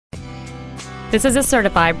This is a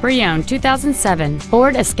certified pre-owned 2007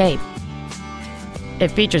 Ford Escape. It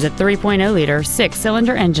features a 3.0-liter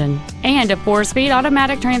six-cylinder engine and a 4-speed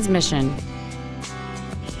automatic transmission.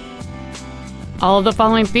 All of the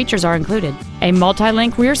following features are included: a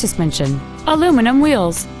multi-link rear suspension, aluminum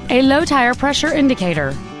wheels, a low tire pressure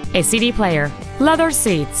indicator, a CD player, leather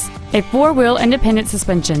seats, a 4-wheel independent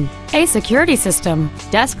suspension, a security system,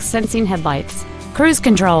 dusk sensing headlights, cruise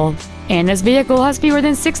control, and this vehicle has fewer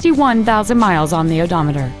than 61,000 miles on the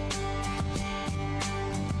odometer.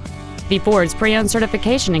 The Ford's pre-owned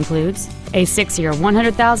certification includes a 6-year,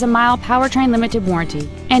 100,000-mile powertrain limited warranty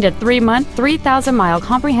and a 3-month, 3,000-mile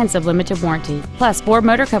comprehensive limited warranty, plus Ford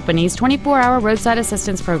Motor Company's 24-hour roadside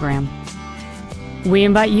assistance program. We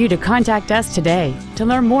invite you to contact us today to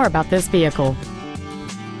learn more about this vehicle.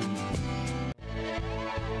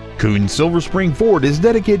 Koons Silver Spring Ford is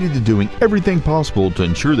dedicated to doing everything possible to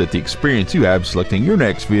ensure that the experience you have selecting your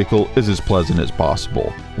next vehicle is as pleasant as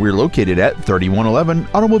possible. We're located at 3111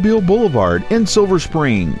 Automobile Boulevard in Silver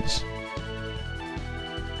Springs.